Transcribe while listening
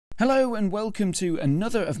Hello and welcome to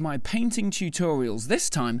another of my painting tutorials.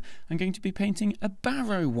 This time I'm going to be painting a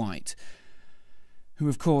Barrow Wight, who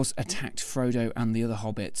of course attacked Frodo and the other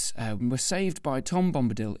hobbits and were saved by Tom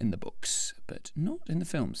Bombadil in the books, but not in the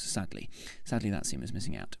films, sadly. Sadly that scene was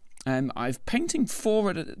missing out. I've painting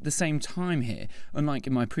four at the same time here, unlike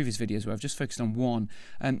in my previous videos where I've just focused on one.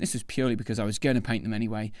 This was purely because I was going to paint them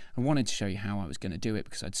anyway. I wanted to show you how I was going to do it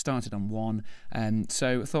because I'd started on one.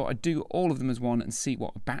 So I thought I'd do all of them as one and see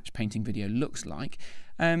what a batch painting video looks like.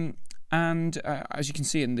 As you can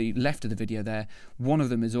see in the left of the video there, one of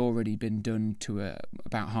them has already been done to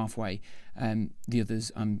about halfway. The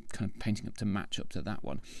others I'm kind of painting up to match up to that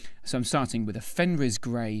one. So I'm starting with a Fenris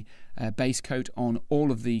grey base coat on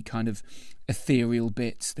all of the kind of ethereal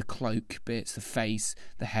bits, the cloak bits, the face,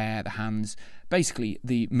 the hair, the hands, basically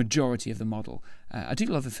the majority of the model. I do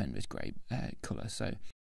love the Fenris grey colour, so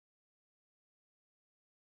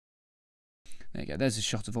there you go, there's a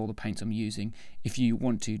shot of all the paints I'm using. If you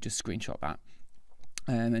want to just screenshot that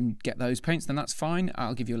and get those paints, then that's fine.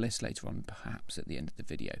 I'll give you a list later on, perhaps at the end of the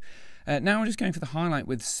video. Now I'm just going for the highlight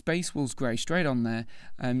with Space Wolves Grey straight on there.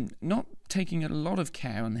 Not taking a lot of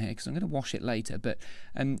care on here because I'm going to wash it later, but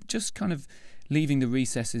just kind of leaving the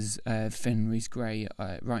recesses Fenris Grey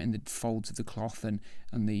right in the folds of the cloth and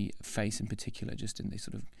the face in particular, just in the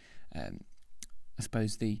sort of I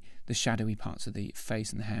suppose the shadowy parts of the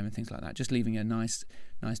face and the hair and things like that, just leaving a nice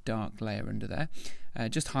dark layer under there,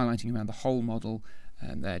 just highlighting around the whole model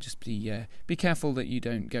there. Just be careful that you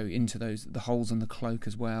don't go into the holes on the cloak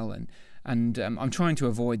as well, and I'm trying to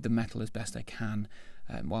avoid the metal as best I can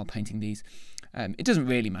while painting these. It doesn't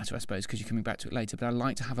really matter, I suppose, because you're coming back to it later, but I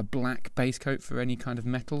like to have a black base coat for any kind of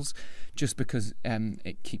metals just because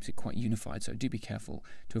it keeps it quite unified, so do be careful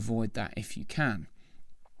to avoid that if you can.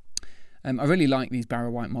 I really like these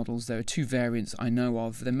Barrow Wight models. There are two variants I know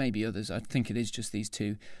of. There may be others. I think it is just these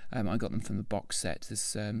two. I got them from the box set.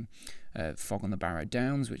 This Fog on the Barrow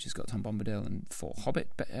Downs, which has got Tom Bombadil and 4 Hobbit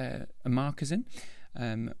markers in,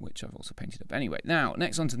 which I've also painted up. Anyway, now,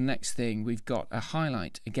 next on to the next thing. We've got a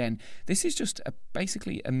highlight. Again, this is just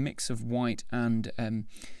basically a mix of white and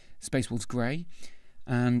Space Wolves Grey.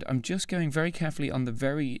 And I'm just going very carefully on the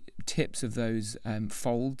very tips of those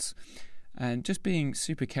folds, and just being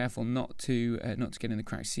super careful not to get in the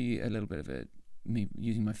cracks. See a little bit of me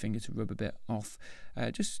using my finger to rub a bit off.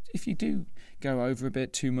 Just if you do go over a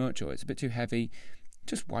bit too much or it's a bit too heavy,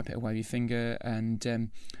 just wipe it away with your finger. And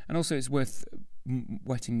also it's worth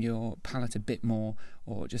wetting your palette a bit more,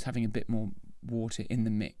 or just having a bit more water in the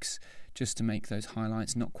mix, just to make those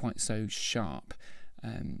highlights not quite so sharp.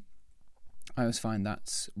 I always find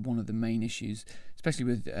that's one of the main issues, especially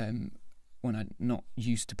with when I'm not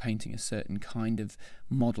used to painting a certain kind of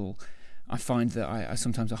model. I find that I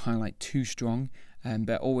sometimes highlight too strong,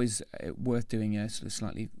 but always worth doing a sort of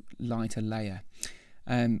slightly lighter layer.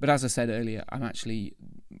 But as I said earlier,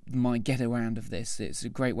 my get around of this, it's a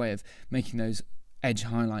great way of making those edge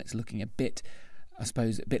highlights looking a bit, I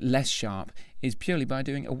suppose, a bit less sharp, is purely by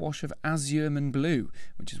doing a wash of azure blue,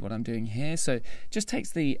 which is what I'm doing here. So just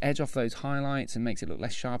takes the edge off those highlights and makes it look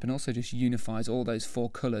less sharp, and also just unifies all those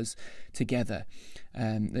 4 colours together.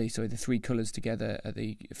 The 3 colours together are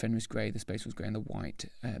the Fenris Grey, the Space Wolves Grey, and the white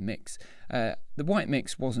mix. The white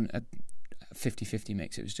mix wasn't a 50-50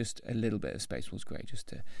 mix, it was just a little bit of Space Wolves Grey just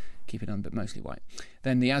to keep it on, but mostly white.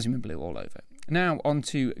 Then the azure blue all over. Now on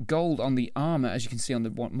to gold on the armour. As you can see on the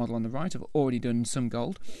model on the right, I've already done some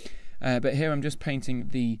gold, but here I'm just painting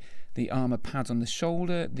the armour pads on the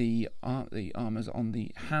shoulder, the armours on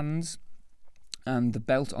the hands, and the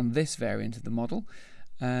belt on this variant of the model.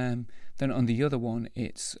 Then on the other one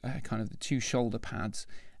it's kind of the 2 shoulder pads,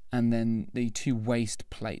 and then the 2 waist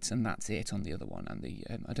plates, and that's it on the other one.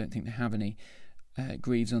 And I don't think they have any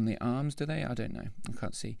greaves on the arms, do they? I don't know. I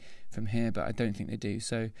can't see from here, but I don't think they do.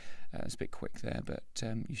 So it's a bit quick there, but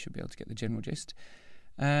you should be able to get the general gist.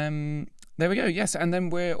 There we go. Yes, and then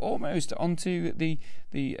we're almost onto the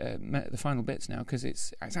final bits now, because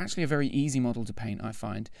it's actually a very easy model to paint, I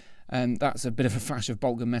find. That's a bit of a flash of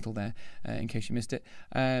Boltgun metal there, in case you missed it.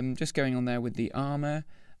 Just going on there with the armour.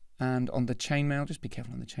 And on the chainmail, just be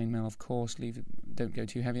careful on the chainmail, of course. Don't go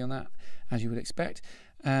too heavy on that, as you would expect.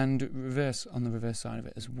 And reverse on the reverse side of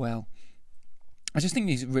it as well. I just think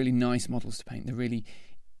these are really nice models to paint. They're really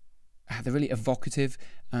evocative,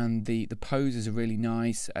 and the poses are really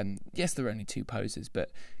nice. And yes, there are only 2 poses,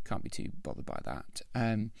 but can't be too bothered by that.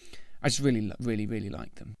 I just really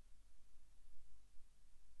like them.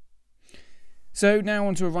 So now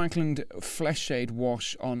onto a Reichland Flesh Shade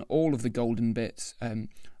wash on all of the golden bits.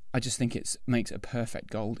 I just think it makes a perfect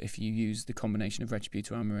gold if you use the combination of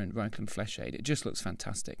Retributor Armour and Reichland Flesh Shade. It just looks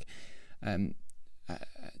fantastic.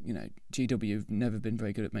 you know, GW have never been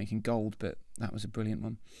very good at making gold, but that was a brilliant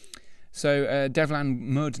one. So Devlan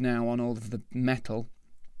mud now on all of the metal.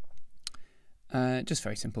 Just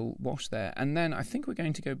very simple wash there. And then I think we're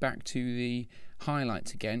going to go back to the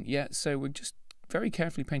highlights again. Yeah, so we're just very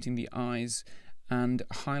carefully painting the eyes and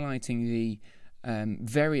highlighting the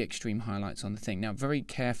very extreme highlights on the thing. Now, very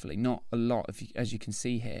carefully, not a lot, as you can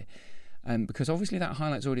see here, because obviously that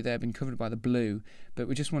highlight's already there, been covered by the blue, but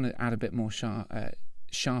we just want to add a bit more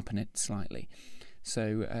sharpen it slightly.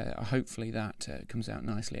 So hopefully that comes out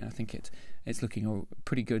nicely, and I think it's looking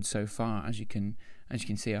pretty good so far, as you can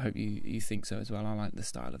see. I hope you think so as well. I like the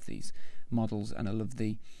style of these models, and I love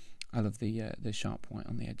the sharp white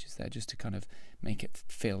on the edges there, just to kind of make it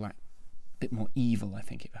feel like a bit more evil. I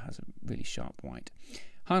think it has a really sharp white.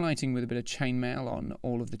 Highlighting with a bit of chainmail on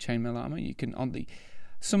all of the chainmail armour. You can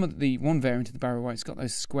one variant of the Barrow Wight's got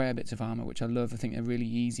those square bits of armour, which I love. I think they're really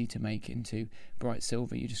easy to make into bright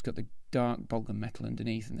silver. You just got the dark Bolgan metal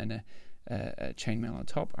underneath, and then a chainmail on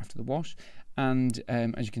top after the wash. And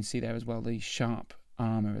as you can see there as well, the sharp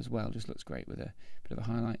armour as well just looks great with a bit of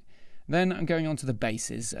a highlight. Then I'm going on to the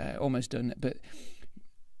bases, almost done, but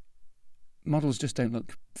models just don't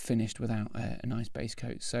look finished without a nice base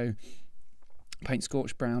coat. So paint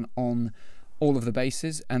scorched brown on all of the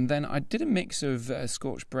bases, and then I did a mix of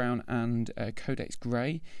scorched brown and Codex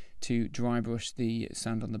grey to dry brush the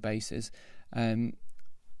sand on the bases. I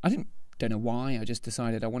don't know why, I just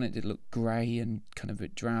decided I wanted it to look grey and kind of a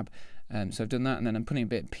bit drab, so I've done that, and then I'm putting a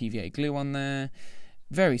bit of PVA glue on there.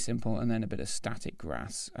 Very simple, and then a bit of static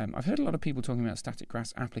grass. I've heard a lot of people talking about static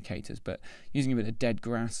grass applicators, but using a bit of dead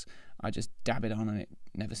grass, I just dab it on, and it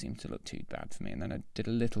never seemed to look too bad for me. And then I did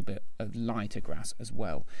a little bit of lighter grass as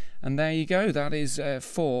well. And there you go. That is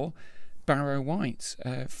 4 Barrow Wights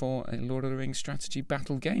for a Lord of the Rings strategy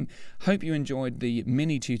battle game. Hope you enjoyed the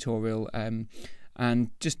mini tutorial. And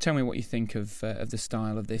just tell me what you think of the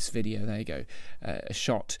style of this video. There you go, a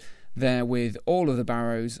shot there with all of the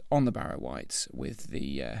barrows on the Barrow Wights with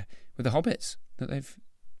the hobbits that they've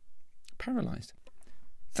paralysed.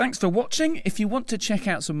 Thanks for watching. If you want to check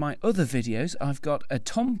out some of my other videos, I've got a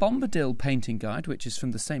Tom Bombadil painting guide, which is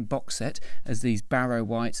from the same box set as these Barrow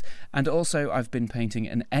Wights, and also I've been painting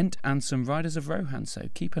an Ent and some Riders of Rohan, so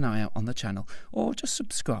keep an eye out on the channel or just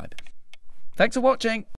subscribe. Thanks for watching.